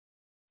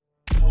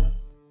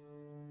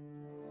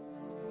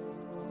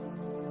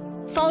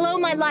Follow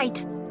my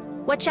light.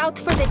 Watch out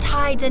for the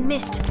tides and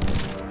mist.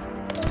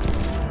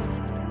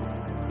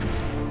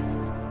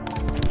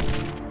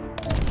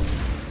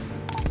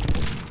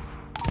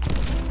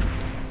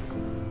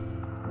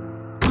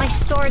 My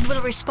sword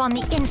will respond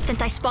the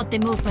instant I spot the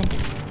movement.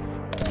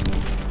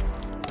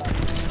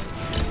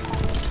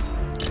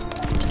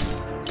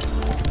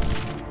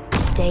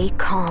 Stay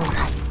calm.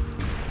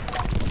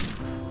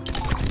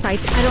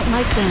 Sights, I don't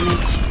like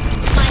damage.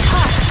 My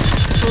heart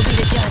will be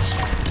the judge.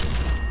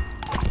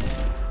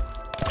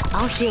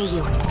 I'll hear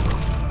you.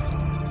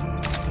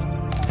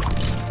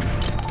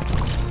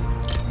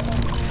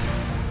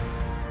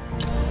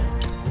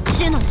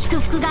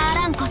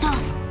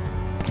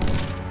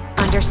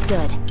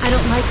 Understood. I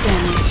don't like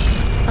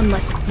damage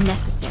unless it's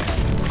necessary.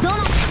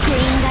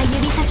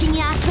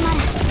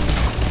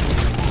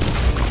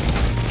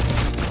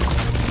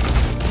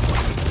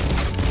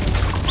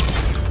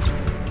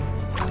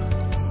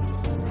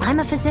 I'm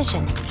a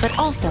physician, but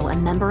also a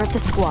member of the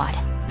squad.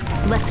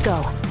 Let's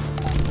go.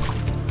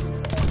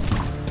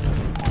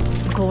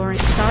 Boring.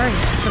 Sorry,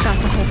 forgot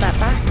to hold that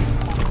back.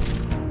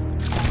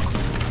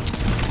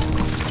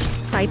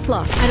 Sights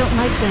locked. I don't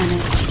like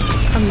damage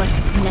unless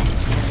it's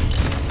necessary.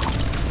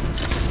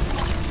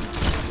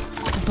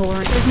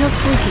 Boring. There's no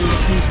fluking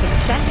between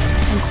success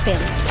and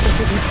failure. This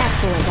is an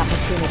excellent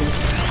opportunity.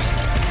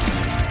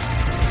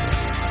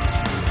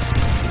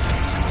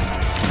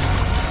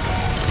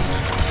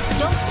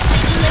 Don't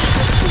speculate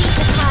or plead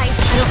the tide.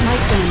 I don't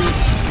like damage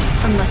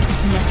unless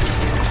it's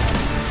necessary.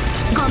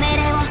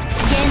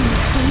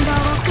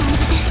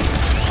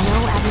 No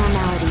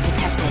abnormality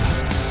detected.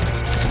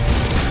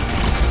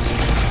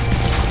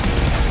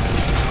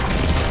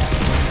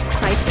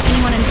 Sights,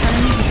 anyone in front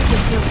of me who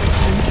still feels like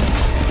home.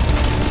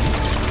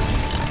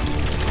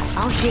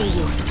 I'll hear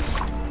you.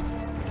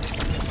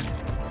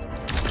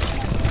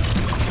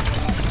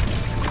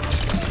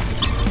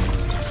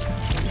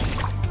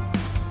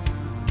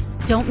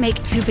 Don't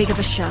make too big of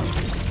a show.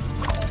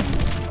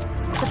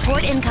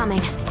 Support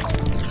incoming.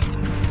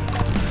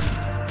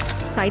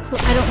 Sights,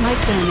 I don't like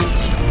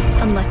damage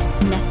unless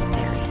it's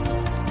necessary.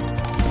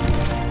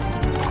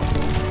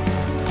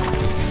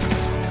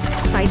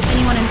 Sights,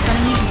 anyone in front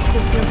of me who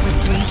still feels like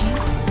drinking?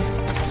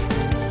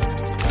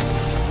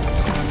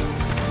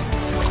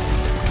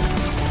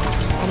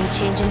 Any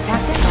change in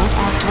tactic? Don't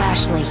act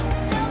rashly.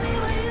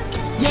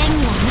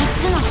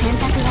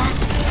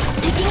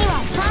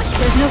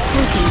 There's no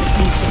fluking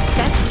between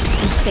success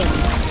and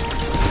failure.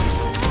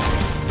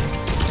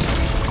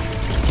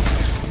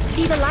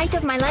 See the light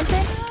of my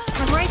lantern?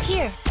 I'm right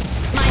here.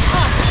 My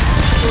heart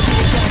will be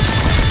the judge.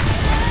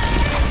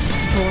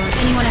 Or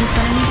anyone in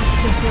front of me who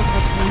still feels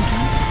like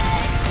drinking?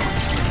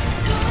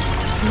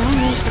 No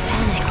need to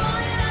panic.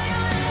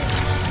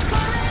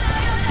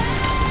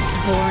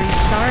 Boring.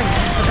 Sorry,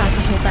 forgot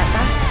to hold that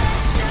back.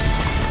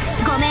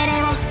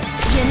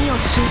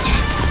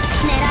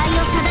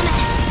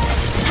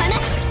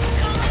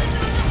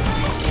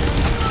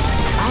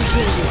 I'll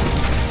hear you.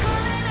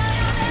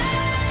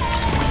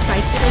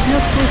 Sights, there's no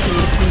fluking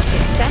between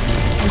success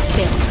and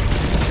failure.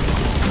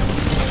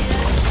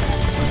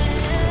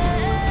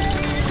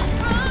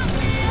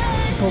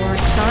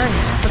 Boring. Sorry,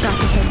 forgot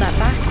to hold that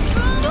back.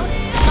 Don't.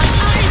 My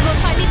eyes will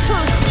find the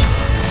truth.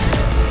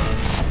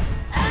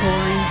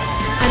 Boring.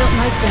 I don't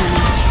like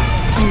damage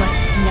unless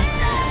it's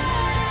necessary.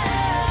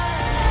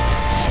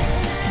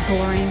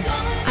 Boring.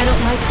 I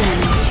don't like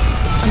damage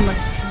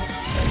unless